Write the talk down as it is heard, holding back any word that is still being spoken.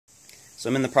So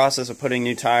I'm in the process of putting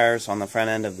new tires on the front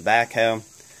end of the backhoe.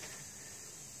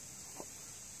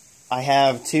 I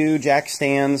have 2 jack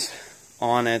stands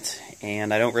on it,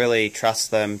 and I don't really trust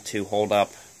them to hold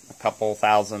up a couple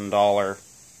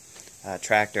 $1,000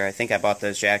 tractor. I think I bought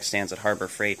those jack stands at Harbor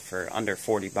Freight for under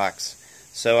 40 bucks.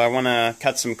 So I want to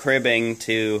cut some cribbing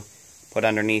to put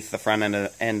underneath the front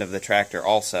end of the tractor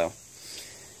also.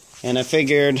 And I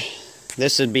figured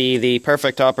this would be the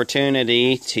perfect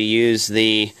opportunity to use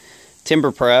the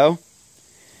Timberpro.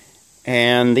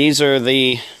 And these are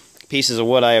the pieces of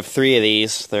wood. I have 3 of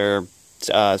these. They're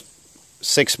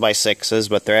 6x6s,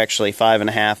 but they're actually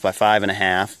 5.5 by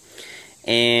 5.5.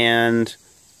 And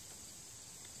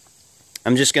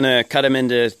I'm just going to cut them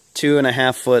into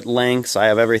 2.5-foot lengths. I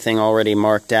have everything already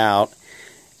marked out.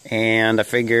 And I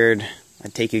figured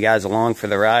I'd take you guys along for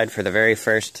the ride for the very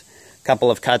first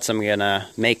couple of cuts I'm going to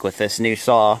make with this new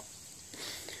saw.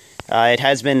 It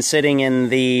has been sitting in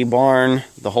the barn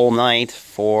the whole night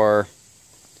for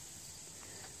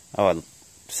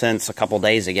since a couple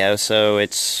days ago, so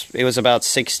it was about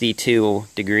 62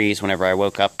 degrees whenever I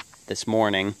woke up this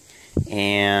morning,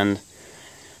 and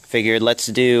figured let's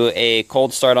do a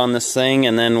cold start on this thing,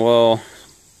 and then we'll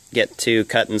get to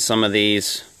cutting some of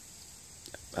these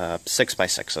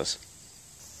 6x6s.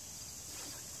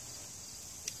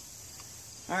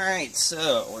 Alright,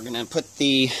 so we're going to put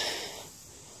the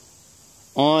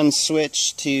on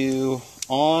switch to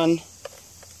on,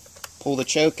 pull the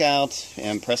choke out,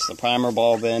 and press the primer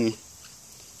bulb in.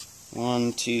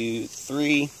 1, 2,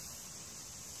 3.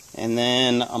 And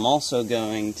then I'm also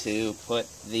going to put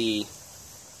this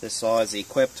saw is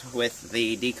equipped with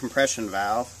the decompression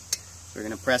valve. So we're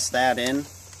going to press that in,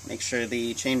 make sure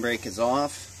the chain brake is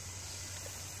off.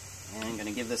 And I'm going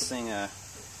to give this thing a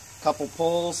couple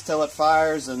pulls till it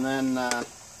fires, and then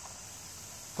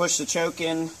push the choke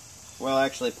in. We'll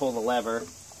actually pull the lever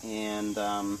and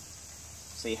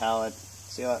see how it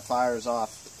fires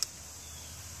off.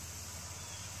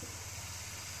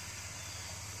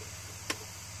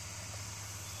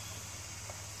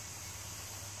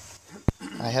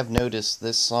 I have noticed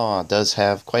this saw does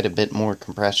have quite a bit more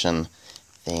compression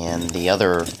than the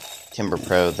other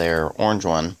Timberpro, their orange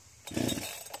one.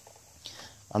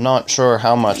 I'm not sure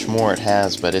how much more it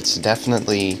has, but it's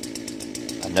definitely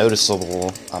a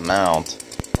noticeable amount.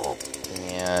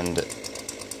 And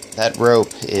that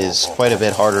rope is quite a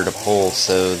bit harder to pull,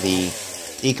 so the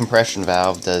decompression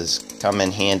valve does come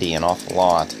in handy an awful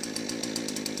lot.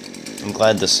 I'm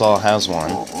glad the saw has one.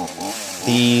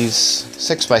 These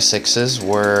 6x6s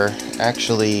were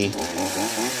actually,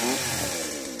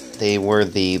 they were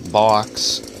the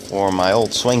box for my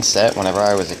old swing set whenever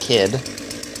I was a kid.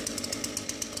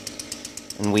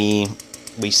 And we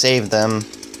saved them,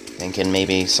 thinking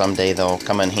maybe someday they'll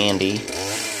come in handy.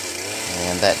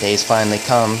 And that day's finally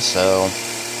come, so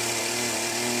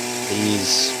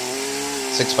these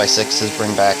 6x6s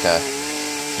bring back a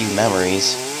few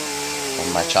memories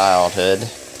from my childhood,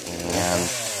 and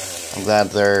I'm glad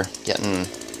they're getting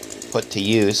put to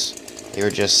use. They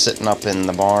were just sitting up in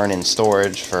the barn in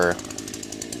storage for,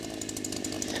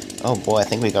 oh boy, I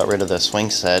think we got rid of the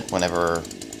swing set whenever,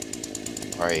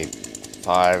 probably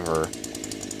 5 or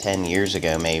 10 years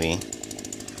ago maybe.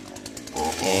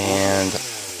 And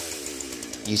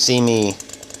you see me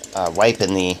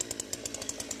wiping the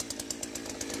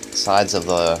sides of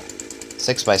the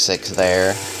 6x6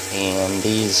 there, and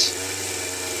these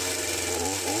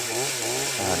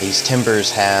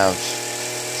timbers have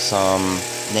some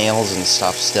nails and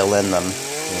stuff still in them,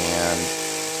 and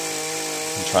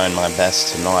I'm trying my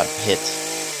best to not hit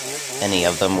any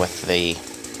of them with the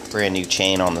brand new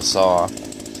chain on the saw.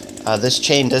 This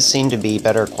chain does seem to be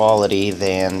better quality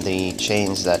than the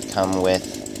chains that come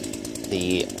with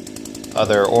the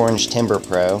other orange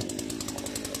Timberpro,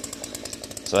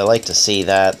 so I like to see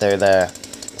that. They're the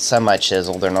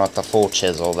semi-chisel, they're not the full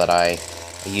chisel that I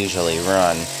usually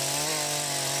run.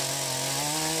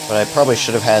 But I probably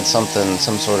should have had some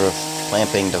sort of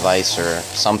clamping device or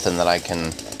something that I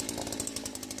can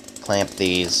clamp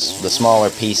the smaller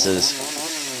pieces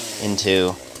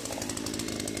into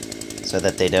so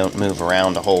that they don't move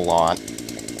around a whole lot.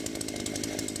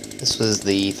 This was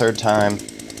the 3rd time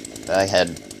that I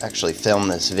had actually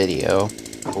filmed this video.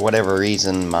 For whatever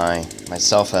reason, my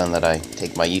cell phone that I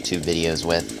take my YouTube videos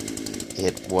with,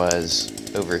 it was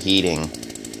overheating,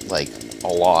 like, a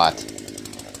lot.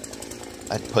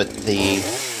 I put the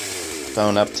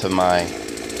phone up to my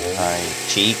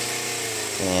cheek,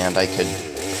 and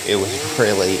it was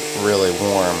really, really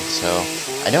warm, so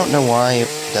I don't know why it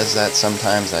does that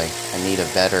sometimes. I need a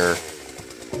better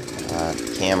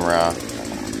camera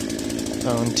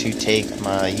phone to take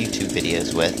my YouTube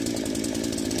videos with,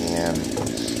 and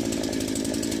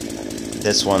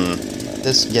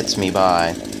This gets me by.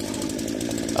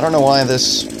 I don't know why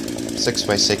this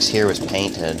 6x6 here was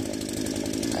painted.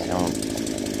 I don't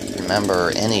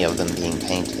remember any of them being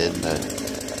painted, but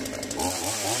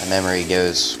my memory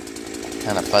goes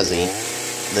kind of fuzzy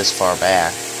this far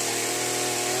back.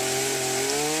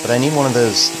 But I need one of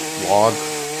those log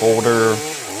holder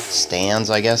stands,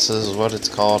 I guess is what it's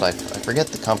called. I forget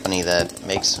the company that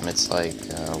makes them. It's like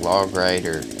Log Right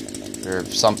or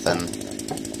something.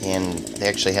 And they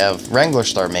actually have, Wrangler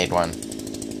Star made one.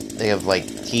 They have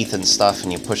like teeth and stuff,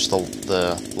 and you push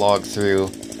the log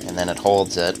through and then it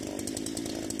holds it.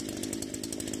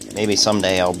 Maybe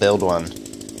someday I'll build one.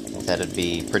 That'd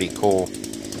be pretty cool.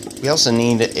 We also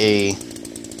need a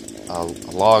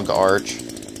log arch.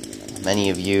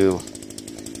 Many of you,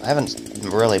 I haven't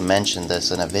really mentioned this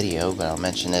in a video, but I'll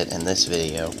mention it in this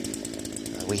video.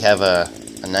 We have a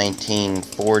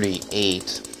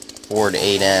 1948 Ford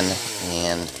 8N,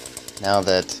 and now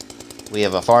that we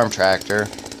have a farm tractor,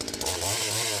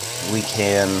 we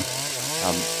can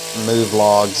move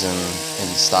logs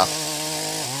and stuff.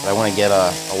 But I want to get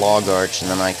a log arch,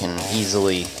 and then I can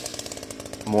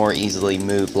more easily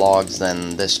move logs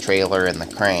than this trailer and the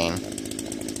crane.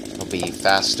 It'll be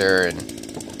faster and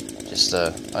just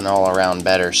an all-around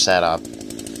better setup.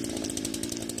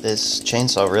 This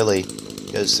chainsaw really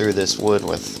goes through this wood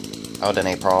without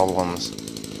any problems,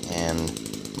 and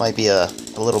might be a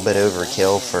little bit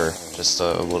overkill for just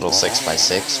a little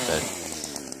 6x6, but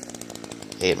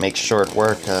hey, it makes short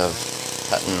work of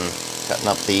cutting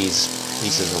up these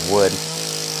pieces of wood.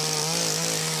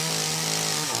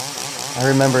 I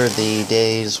remember the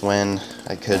days when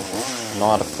I could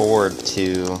not afford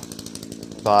to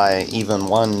buy even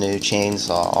one new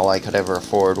chainsaw. All I could ever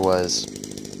afford was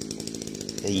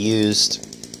a used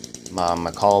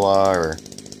McCulloch or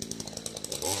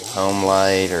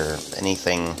Homelight or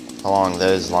anything along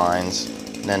those lines.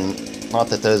 And then, not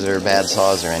that those are bad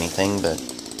saws or anything, but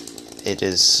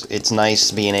it's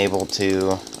nice being able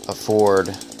to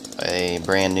afford a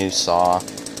brand new saw.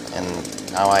 And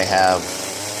now I have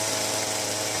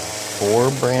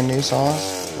 4 brand new saws?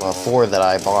 Well, 4 that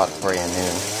I bought brand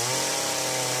new.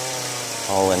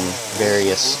 All in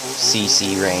various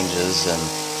CC ranges and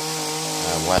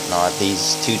whatnot.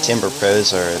 These 2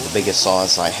 Timberpros are the biggest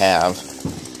saws I have,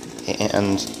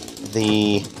 and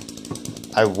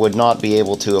I would not be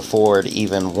able to afford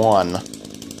even one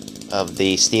of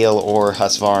the Steel or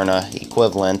Husqvarna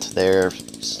equivalent. They're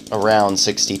around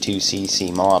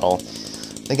 62cc model. I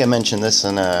think I mentioned this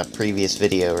in a previous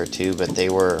video or two, but they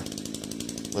were,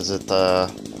 was it the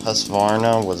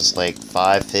Husqvarna was like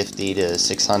 $550 to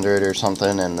 $600 or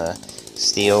something, and the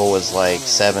Steel was like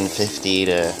 $750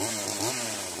 to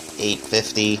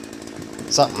 $850,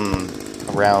 something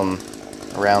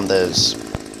around those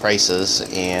prices.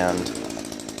 And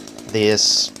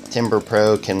this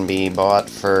Timberpro can be bought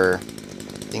for, I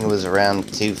think it was around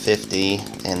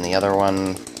 $250, and the other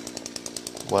one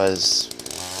was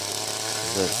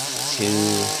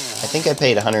I think I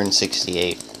paid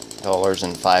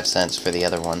 $168.05 for the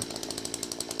other one.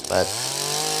 But,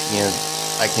 you know,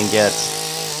 I can get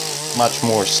much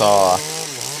more saw.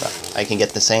 I can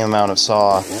get the same amount of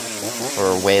saw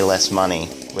for way less money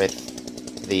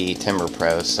with the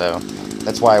Timberpro, so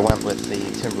that's why I went with the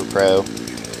Timberpro.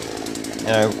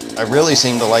 And I really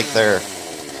seem to like their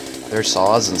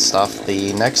saws and stuff.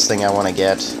 The next thing I want to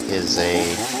get is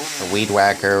a weed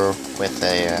whacker with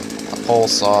a pole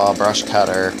saw, brush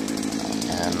cutter,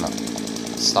 and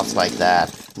stuff like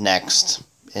that next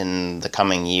in the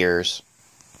coming years.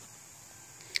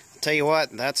 I'll tell you what,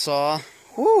 that saw,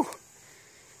 whew,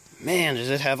 man,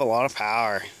 does it have a lot of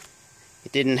power.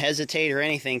 It didn't hesitate or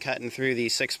anything cutting through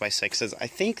these 6x6s. I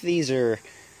think these are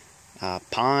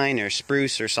pine or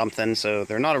spruce or something, so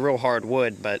they're not a real hard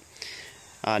wood, but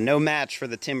no match for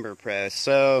the Timberpro.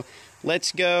 So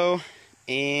let's go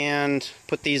and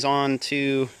put these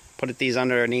underneath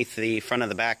the front of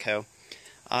the backhoe.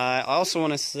 I also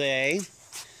want to say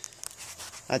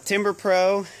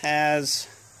Timberpro has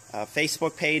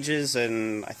Facebook pages,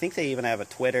 and I think they even have a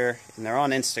Twitter, and they're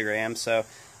on Instagram, so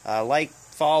like,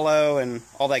 follow, and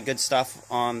all that good stuff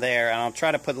on there, and I'll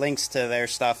try to put links to their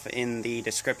stuff in the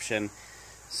description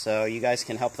so you guys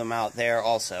can help them out there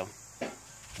also.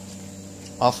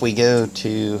 Off we go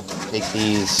to take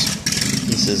these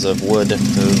pieces of wood over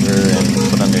and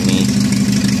put underneath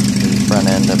the front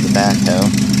end of the backhoe.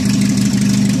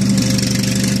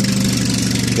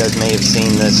 You guys may have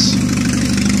seen this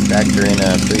tractor in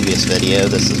a previous video.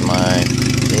 This is my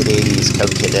mid-80s Cub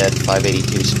Cadet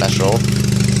 582 Special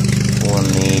on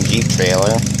the Jeep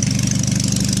trailer,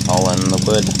 all in the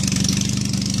wood.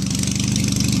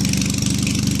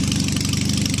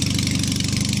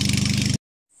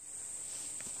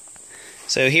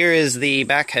 So here is the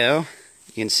backhoe.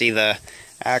 You can see the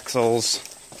axles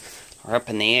are up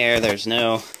in the air. There's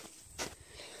no...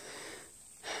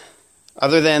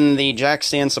 Other than the jack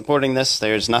stand supporting this,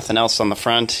 there's nothing else on the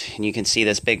front. And you can see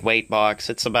this big weight box.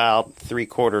 It's about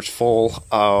 3/4 full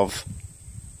of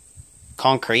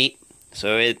concrete.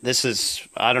 So this is,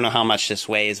 I don't know how much this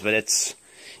weighs, but it's,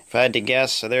 if I had to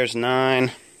guess, so there's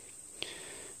 9,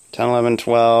 10, 11,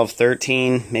 12,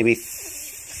 13, maybe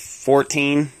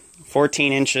 14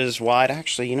 inches wide.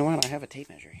 Actually, you know what? I have a tape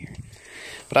measure here.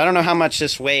 But I don't know how much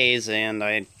this weighs, and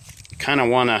I kind of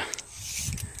want to...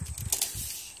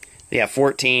 Yeah,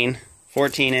 14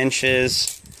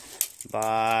 inches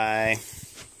by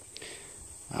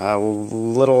a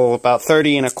little, about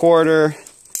 30 1/4,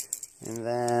 and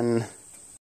then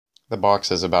the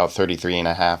box is about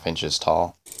 33.5 inches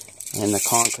tall. And the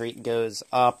concrete goes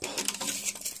up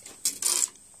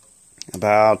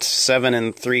about 7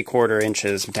 3/4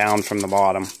 inches down from the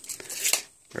bottom,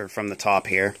 or from the top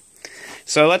here.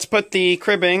 So let's put the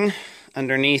cribbing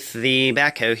underneath the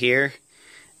backhoe here.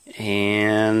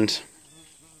 And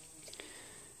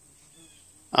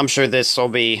I'm sure this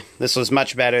was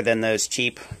much better than those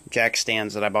cheap jack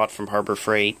stands that I bought from Harbor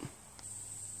Freight.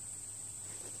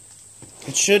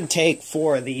 It should take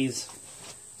 4 of these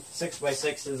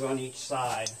 6x6s on each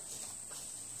side.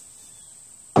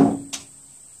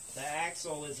 The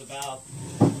axle is about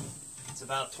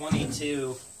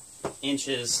 22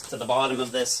 inches to the bottom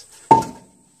of this,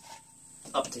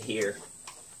 up to here.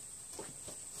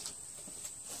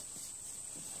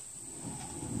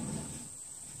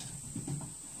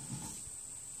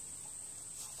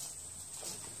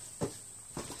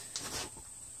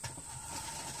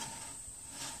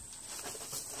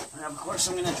 Now, of course,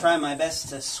 I'm going to try my best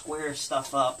to square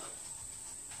stuff up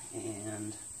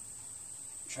and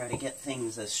try to get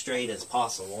things as straight as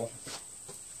possible.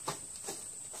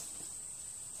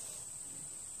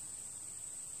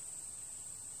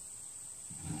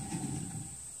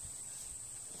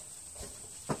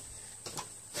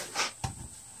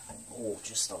 Oh,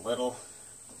 just a little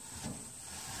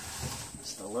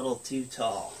too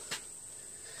tall.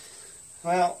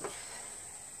 Well,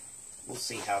 we'll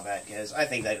see how that goes. I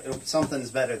think that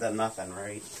something's better than nothing,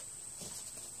 right?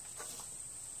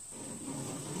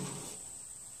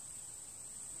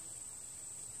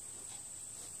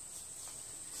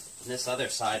 This other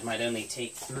side might only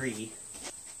take 3.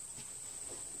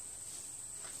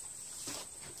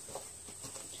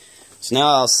 So now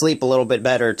I'll sleep a little bit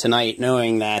better tonight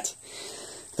knowing that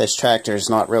this tractor is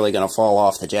not really going to fall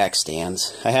off the jack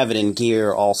stands. I have it in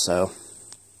gear also.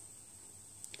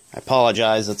 I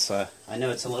apologize, I know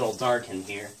it's a little dark in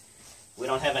here. We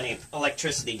don't have any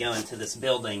electricity going to this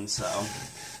building, so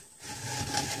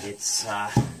it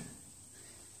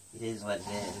is what it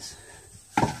is.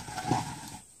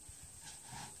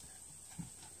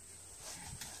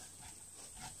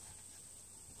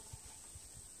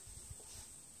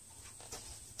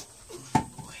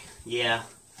 Yeah,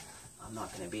 I'm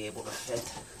not going to be able to fit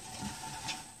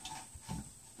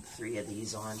 3 of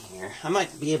these on here. I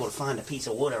might be able to find a piece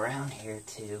of wood around here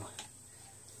to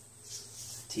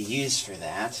use for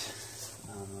that.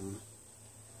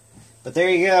 But there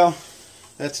you go.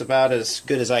 That's about as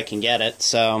good as I can get it.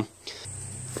 So,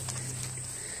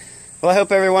 well, I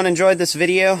hope everyone enjoyed this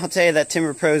video. I'll tell you that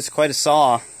Timberpro is quite a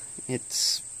saw.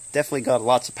 It's definitely got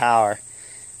lots of power.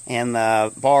 And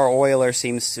the bar oiler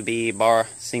seems to be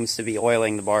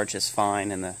oiling the bar just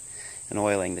fine, and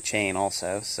oiling the chain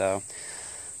also. So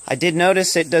I did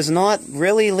notice it does not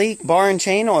really leak bar and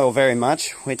chain oil very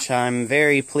much, which I'm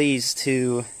very pleased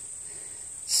to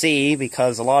see,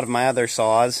 because a lot of my other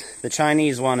saws, the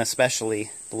Chinese one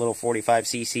especially, the little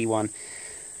 45cc one,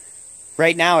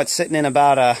 right now it's sitting in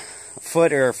about a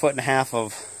foot or a foot and a half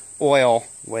of oil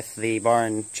with the bar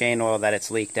and chain oil that it's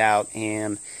leaked out,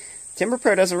 and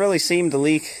Timberpro doesn't really seem to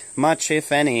leak much,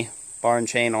 if any, bar and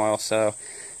chain oil, so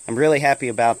I'm really happy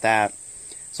about that.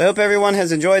 So I hope everyone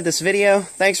has enjoyed this video.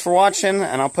 Thanks for watching,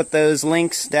 and I'll put those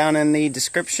links down in the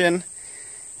description,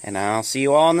 and I'll see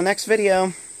you all in the next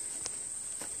video.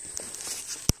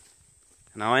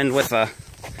 And I'll end with a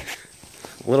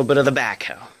little bit of the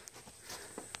backhoe.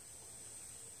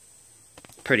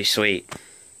 Pretty sweet.